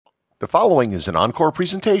The following is an Encore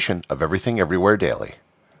presentation of Everything Everywhere Daily.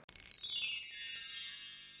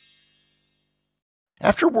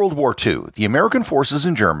 After World War II, the American forces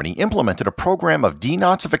in Germany implemented a program of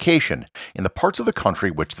denazification in the parts of the country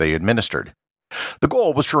which they administered. The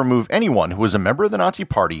goal was to remove anyone who was a member of the Nazi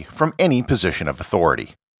Party from any position of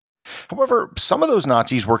authority. However, some of those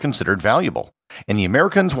Nazis were considered valuable, and the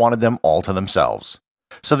Americans wanted them all to themselves.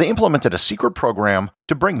 So they implemented a secret program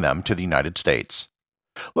to bring them to the United States.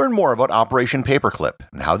 Learn more about Operation Paperclip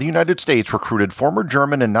and how the United States recruited former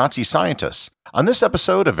German and Nazi scientists on this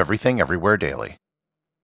episode of Everything Everywhere Daily.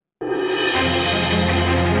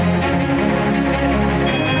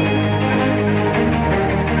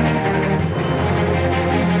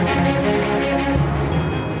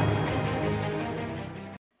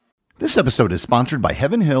 This episode is sponsored by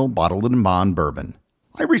Heaven Hill Bottled and Bond Bourbon.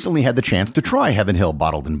 I recently had the chance to try Heaven Hill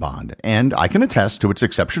Bottled and Bond, and I can attest to its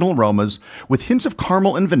exceptional aromas with hints of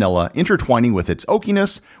caramel and vanilla intertwining with its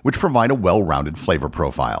oakiness, which provide a well-rounded flavor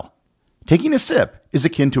profile. Taking a sip is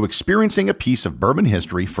akin to experiencing a piece of bourbon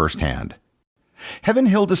history firsthand. Heaven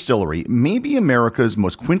Hill Distillery may be America's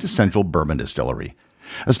most quintessential bourbon distillery.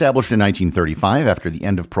 Established in 1935 after the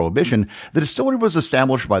end of Prohibition, the distillery was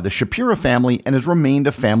established by the Shapira family and has remained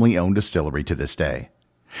a family-owned distillery to this day.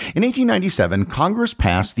 In 1897, Congress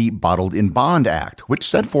passed the Bottled in Bond Act, which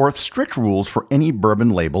set forth strict rules for any bourbon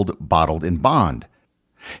labeled Bottled in Bond.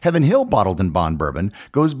 Heaven Hill Bottled in Bond Bourbon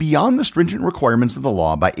goes beyond the stringent requirements of the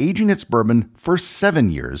law by aging its bourbon for 7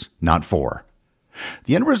 years, not 4.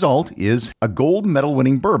 The end result is a gold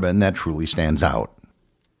medal-winning bourbon that truly stands out.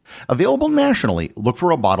 Available nationally, look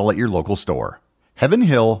for a bottle at your local store. Heaven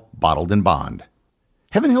Hill Bottled in Bond.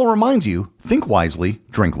 Heaven Hill reminds you, think wisely,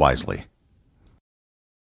 drink wisely.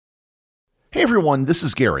 Hey everyone, this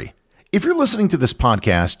is Gary. If you're listening to this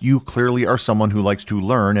podcast, you clearly are someone who likes to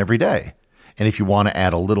learn every day. And if you want to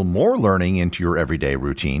add a little more learning into your everyday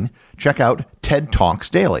routine, check out TED Talks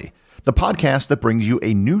Daily, the podcast that brings you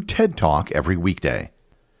a new TED Talk every weekday.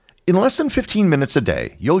 In less than 15 minutes a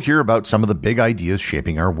day, you'll hear about some of the big ideas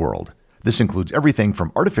shaping our world. This includes everything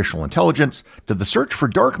from artificial intelligence to the search for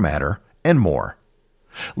dark matter and more.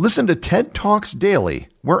 Listen to TED Talks Daily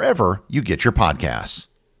wherever you get your podcasts.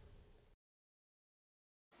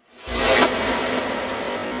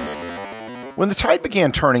 When the tide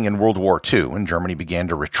began turning in World War II and Germany began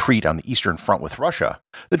to retreat on the Eastern Front with Russia,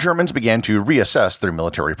 the Germans began to reassess their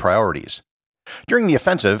military priorities. During the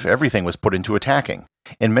offensive, everything was put into attacking,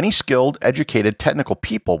 and many skilled, educated, technical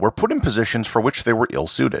people were put in positions for which they were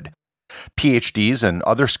ill-suited. PhDs and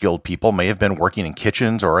other skilled people may have been working in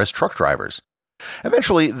kitchens or as truck drivers.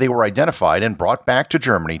 Eventually, they were identified and brought back to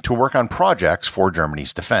Germany to work on projects for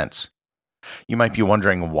Germany's defense. You might be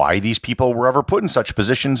wondering why these people were ever put in such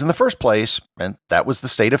positions in the first place, and that was the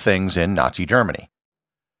state of things in Nazi Germany.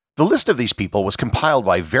 The list of these people was compiled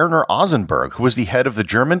by Werner Ausenberg, who was the head of the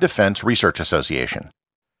German Defense Research Association.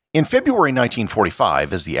 In February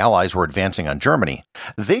 1945, as the Allies were advancing on Germany,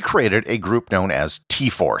 they created a group known as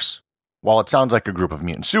T-Force. While it sounds like a group of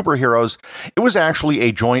mutant superheroes, it was actually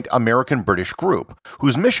a joint American-British group,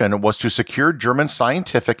 whose mission was to secure German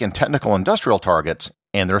scientific and technical industrial targets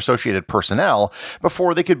and their associated personnel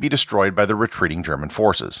before they could be destroyed by the retreating German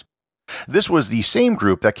forces. This was the same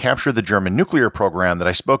group that captured the German nuclear program that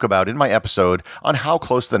I spoke about in my episode on how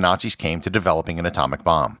close the Nazis came to developing an atomic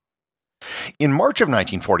bomb. In March of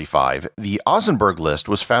 1945, the Ausenberg list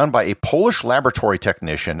was found by a Polish laboratory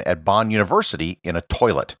technician at Bonn University in a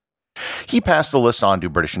toilet. He passed the list on to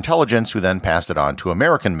British intelligence, who then passed it on to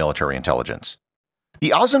American military intelligence.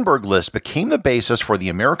 The Ausenberg list became the basis for the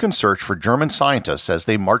American search for German scientists as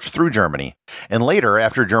they marched through Germany, and later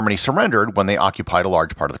after Germany surrendered when they occupied a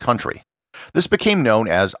large part of the country. This became known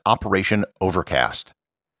as Operation Overcast.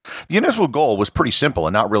 The initial goal was pretty simple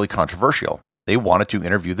and not really controversial. They wanted to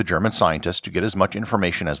interview the German scientists to get as much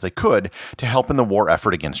information as they could to help in the war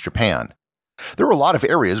effort against Japan. There were a lot of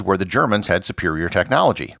areas where the Germans had superior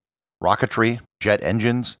technology. Rocketry, jet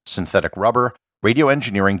engines, synthetic rubber, radio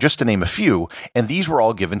engineering, just to name a few, and these were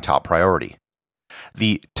all given top priority.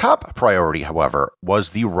 The top priority, however, was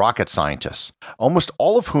the rocket scientists, almost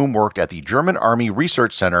all of whom worked at the German Army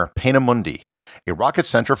Research Center Peenemünde, a rocket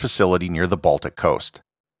center facility near the Baltic coast.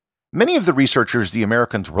 Many of the researchers the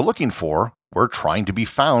Americans were looking for were trying to be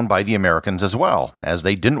found by the Americans as well, as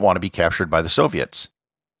they didn't want to be captured by the Soviets.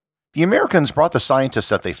 The Americans brought the scientists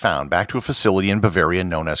that they found back to a facility in Bavaria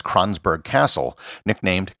known as Kronsberg Castle,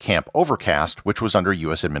 nicknamed Camp Overcast, which was under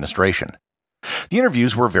U.S. administration. The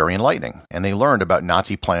interviews were very enlightening, and they learned about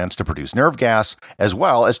Nazi plans to produce nerve gas, as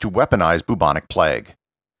well as to weaponize bubonic plague.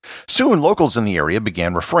 Soon, locals in the area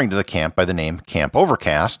began referring to the camp by the name Camp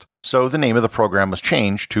Overcast, so the name of the program was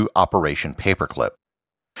changed to Operation Paperclip.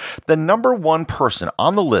 The number one person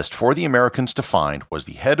on the list for the Americans to find was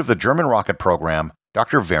the head of the German rocket program,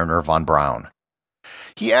 Dr. Wernher von Braun.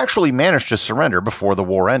 He actually managed to surrender before the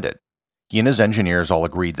war ended. He and his engineers all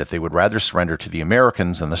agreed that they would rather surrender to the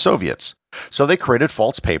Americans than the Soviets, so they created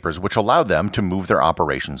false papers which allowed them to move their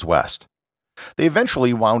operations west. They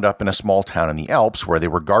eventually wound up in a small town in the Alps where they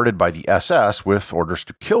were guarded by the SS with orders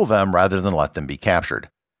to kill them rather than let them be captured.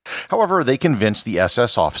 However, they convinced the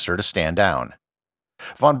SS officer to stand down.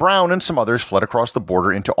 Von Braun and some others fled across the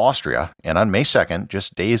border into Austria, and on May 2nd,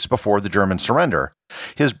 just days before the German surrender,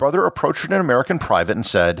 his brother approached an American private and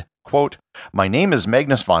said, quote, "My name is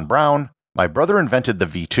Magnus von Braun. My brother invented the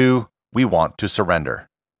V2. We want to surrender."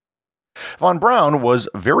 Von Braun was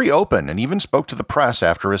very open and even spoke to the press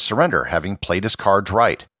after his surrender, having played his cards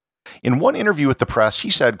right. In one interview with the press, he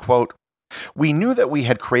said, quote, "We knew that we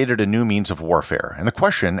had created a new means of warfare, and the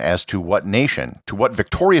question as to what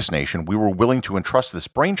victorious nation we were willing to entrust this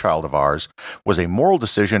brainchild of ours was a moral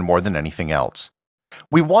decision more than anything else.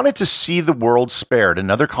 We wanted to see the world spared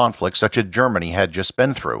another conflict such as Germany had just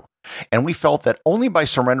been through, and we felt that only by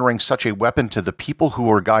surrendering such a weapon to the people who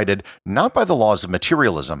were guided not by the laws of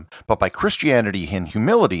materialism, but by Christianity and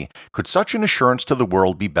humility, could such an assurance to the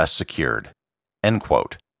world be best secured." End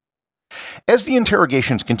quote. As the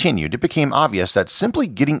interrogations continued, it became obvious that simply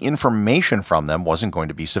getting information from them wasn't going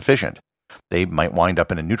to be sufficient. They might wind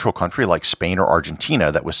up in a neutral country like Spain or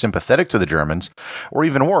Argentina that was sympathetic to the Germans, or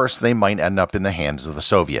even worse, they might end up in the hands of the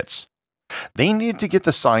Soviets. They needed to get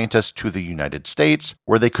the scientists to the United States,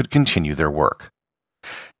 where they could continue their work.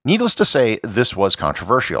 Needless to say, this was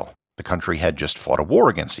controversial. The country had just fought a war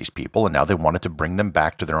against these people, and now they wanted to bring them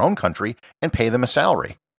back to their own country and pay them a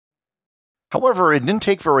salary. However, it didn't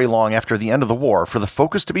take very long after the end of the war for the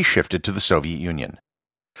focus to be shifted to the Soviet Union.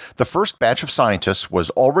 The first batch of scientists was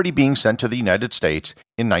already being sent to the United States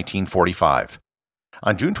in 1945.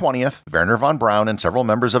 On June 20th, Wernher von Braun and several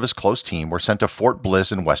members of his close team were sent to Fort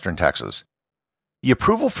Bliss in western Texas. The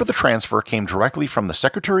approval for the transfer came directly from the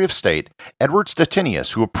Secretary of State, Edward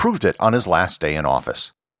Stettinius, who approved it on his last day in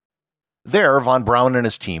office. There, von Braun and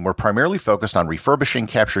his team were primarily focused on refurbishing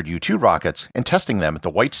captured U-2 rockets and testing them at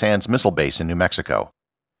the White Sands Missile Base in New Mexico.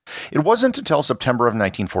 It wasn't until September of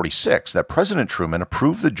 1946 that President Truman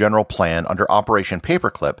approved the general plan under Operation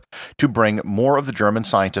Paperclip to bring more of the German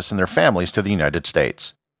scientists and their families to the United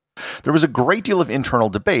States. There was a great deal of internal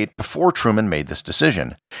debate before Truman made this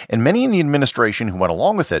decision, and many in the administration who went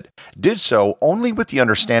along with it did so only with the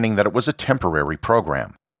understanding that it was a temporary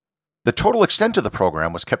program. The total extent of the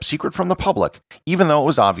program was kept secret from the public, even though it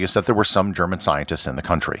was obvious that there were some German scientists in the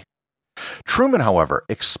country. Truman, however,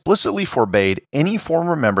 explicitly forbade any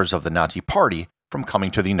former members of the Nazi Party from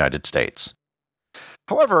coming to the United States.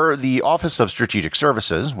 However, the Office of Strategic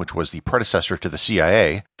Services, which was the predecessor to the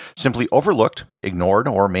CIA, simply overlooked, ignored,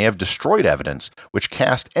 or may have destroyed evidence which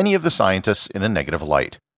cast any of the scientists in a negative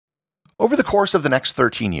light. Over the course of the next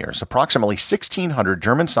 13 years, approximately 1,600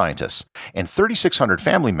 German scientists and 3,600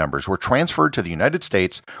 family members were transferred to the United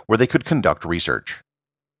States where they could conduct research.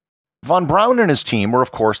 Von Braun and his team were,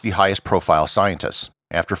 of course, the highest-profile scientists.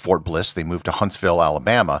 After Fort Bliss, they moved to Huntsville,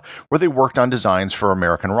 Alabama, where they worked on designs for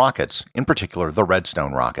American rockets, in particular the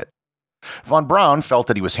Redstone rocket. Von Braun felt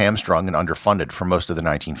that he was hamstrung and underfunded for most of the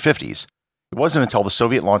 1950s. It wasn't until the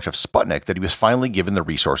Soviet launch of Sputnik that he was finally given the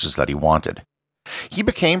resources that he wanted. He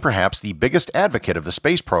became perhaps the biggest advocate of the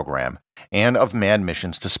space program and of manned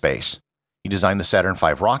missions to space. He designed the Saturn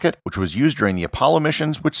V rocket, which was used during the Apollo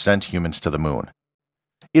missions which sent humans to the moon.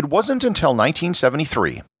 It wasn't until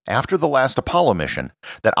 1973, after the last Apollo mission,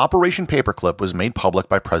 that Operation Paperclip was made public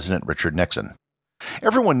by President Richard Nixon.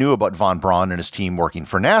 Everyone knew about von Braun and his team working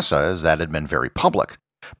for NASA, as that had been very public,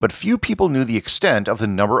 but few people knew the extent of the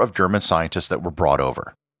number of German scientists that were brought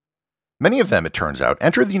over. Many of them, it turns out,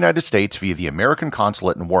 entered the United States via the American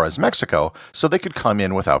consulate in Juarez, Mexico, so they could come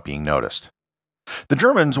in without being noticed. The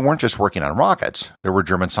Germans weren't just working on rockets. There were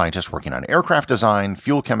German scientists working on aircraft design,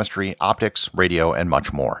 fuel chemistry, optics, radio, and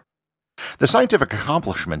much more. The scientific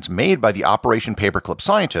accomplishments made by the Operation Paperclip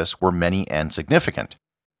scientists were many and significant.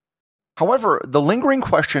 However, the lingering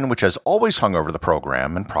question which has always hung over the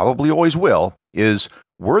program, and probably always will, is,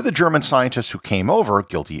 were the German scientists who came over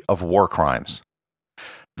guilty of war crimes?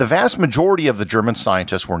 The vast majority of the German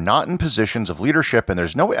scientists were not in positions of leadership, and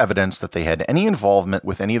there's no evidence that they had any involvement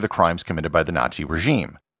with any of the crimes committed by the Nazi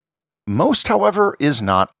regime. Most, however, is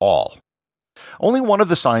not all. Only one of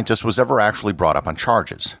the scientists was ever actually brought up on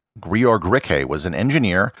charges. Georg Ricke was an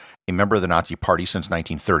engineer, a member of the Nazi Party since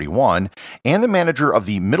 1931, and the manager of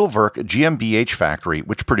the Mittelwerk GmbH factory,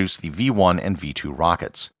 which produced the V-1 and V-2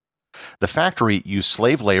 rockets. The factory used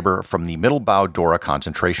slave labor from the Mittelbau-Dora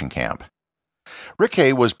concentration camp.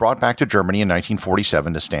 Ricke was brought back to Germany in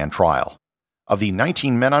 1947 to stand trial. Of the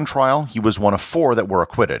 19 men on trial, he was one of 4 that were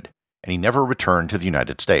acquitted, and he never returned to the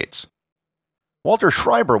United States. Walter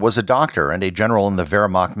Schreiber was a doctor and a general in the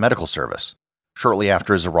Wehrmacht Medical Service. Shortly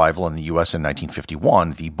after his arrival in the U.S. in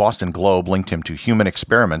 1951, the Boston Globe linked him to human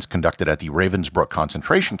experiments conducted at the Ravensbrück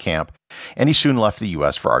concentration camp, and he soon left the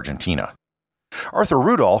U.S. for Argentina. Arthur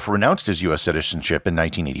Rudolph renounced his U.S. citizenship in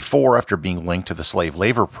 1984 after being linked to the slave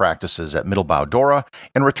labor practices at Mittelbau-Dora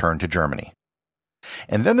and returned to Germany.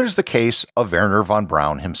 And then there's the case of Wernher von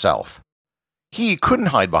Braun himself. He couldn't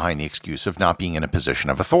hide behind the excuse of not being in a position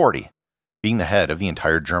of authority. Being the head of the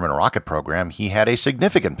entire German rocket program, he had a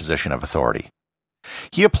significant position of authority.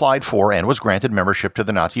 He applied for and was granted membership to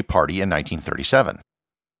the Nazi Party in 1937.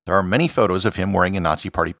 There are many photos of him wearing a Nazi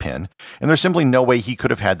Party pin, and there's simply no way he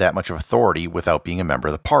could have had that much of authority without being a member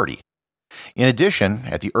of the party. In addition,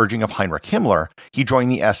 at the urging of Heinrich Himmler, he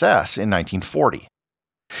joined the SS in 1940.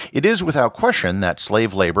 It is without question that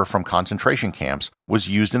slave labor from concentration camps was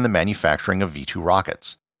used in the manufacturing of V-2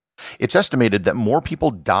 rockets. It's estimated that more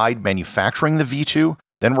people died manufacturing the V-2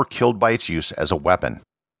 than were killed by its use as a weapon.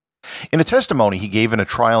 In a testimony he gave in a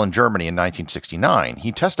trial in Germany in 1969,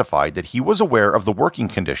 he testified that he was aware of the working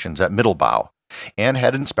conditions at Mittelbau and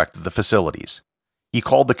had inspected the facilities. He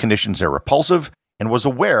called the conditions there repulsive and was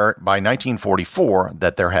aware by 1944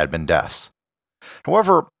 that there had been deaths.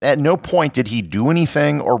 However, at no point did he do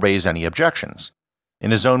anything or raise any objections.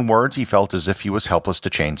 In his own words, he felt as if he was helpless to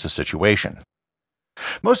change the situation.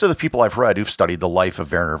 Most of the people I've read who've studied the life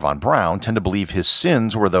of Wernher von Braun tend to believe his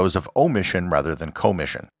sins were those of omission rather than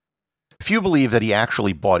commission. Few believe that he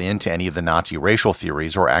actually bought into any of the Nazi racial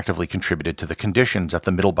theories or actively contributed to the conditions at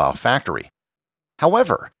the Mittelbau factory.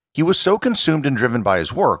 However, he was so consumed and driven by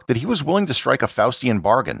his work that he was willing to strike a Faustian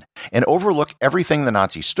bargain and overlook everything the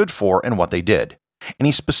Nazis stood for and what they did. And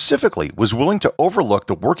he specifically was willing to overlook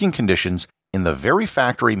the working conditions in the very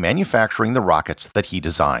factory manufacturing the rockets that he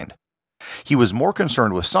designed. He was more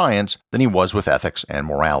concerned with science than he was with ethics and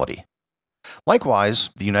morality. Likewise,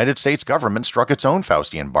 the United States government struck its own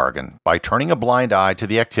Faustian bargain by turning a blind eye to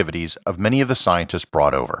the activities of many of the scientists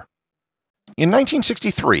brought over. In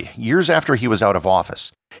 1963, years after he was out of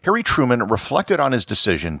office, Harry Truman reflected on his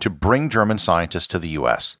decision to bring German scientists to the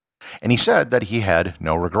U.S., and he said that he had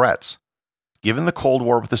no regrets. Given the Cold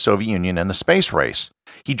War with the Soviet Union and the space race,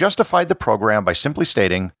 he justified the program by simply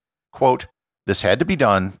stating, quote, "This had to be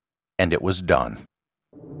done, and it was done."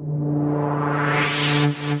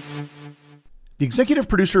 The executive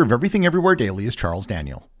producer of Everything Everywhere Daily is Charles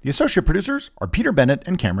Daniel. The associate producers are Peter Bennett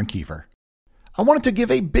and Cameron Kiefer. I wanted to give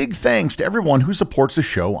a big thanks to everyone who supports the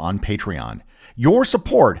show on Patreon. Your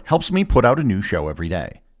support helps me put out a new show every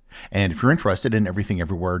day. And if you're interested in Everything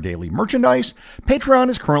Everywhere Daily merchandise, Patreon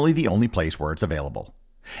is currently the only place where it's available.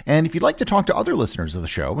 And if you'd like to talk to other listeners of the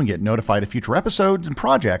show and get notified of future episodes and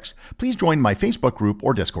projects, please join my Facebook group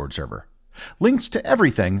or Discord server. Links to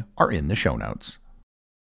everything are in the show notes.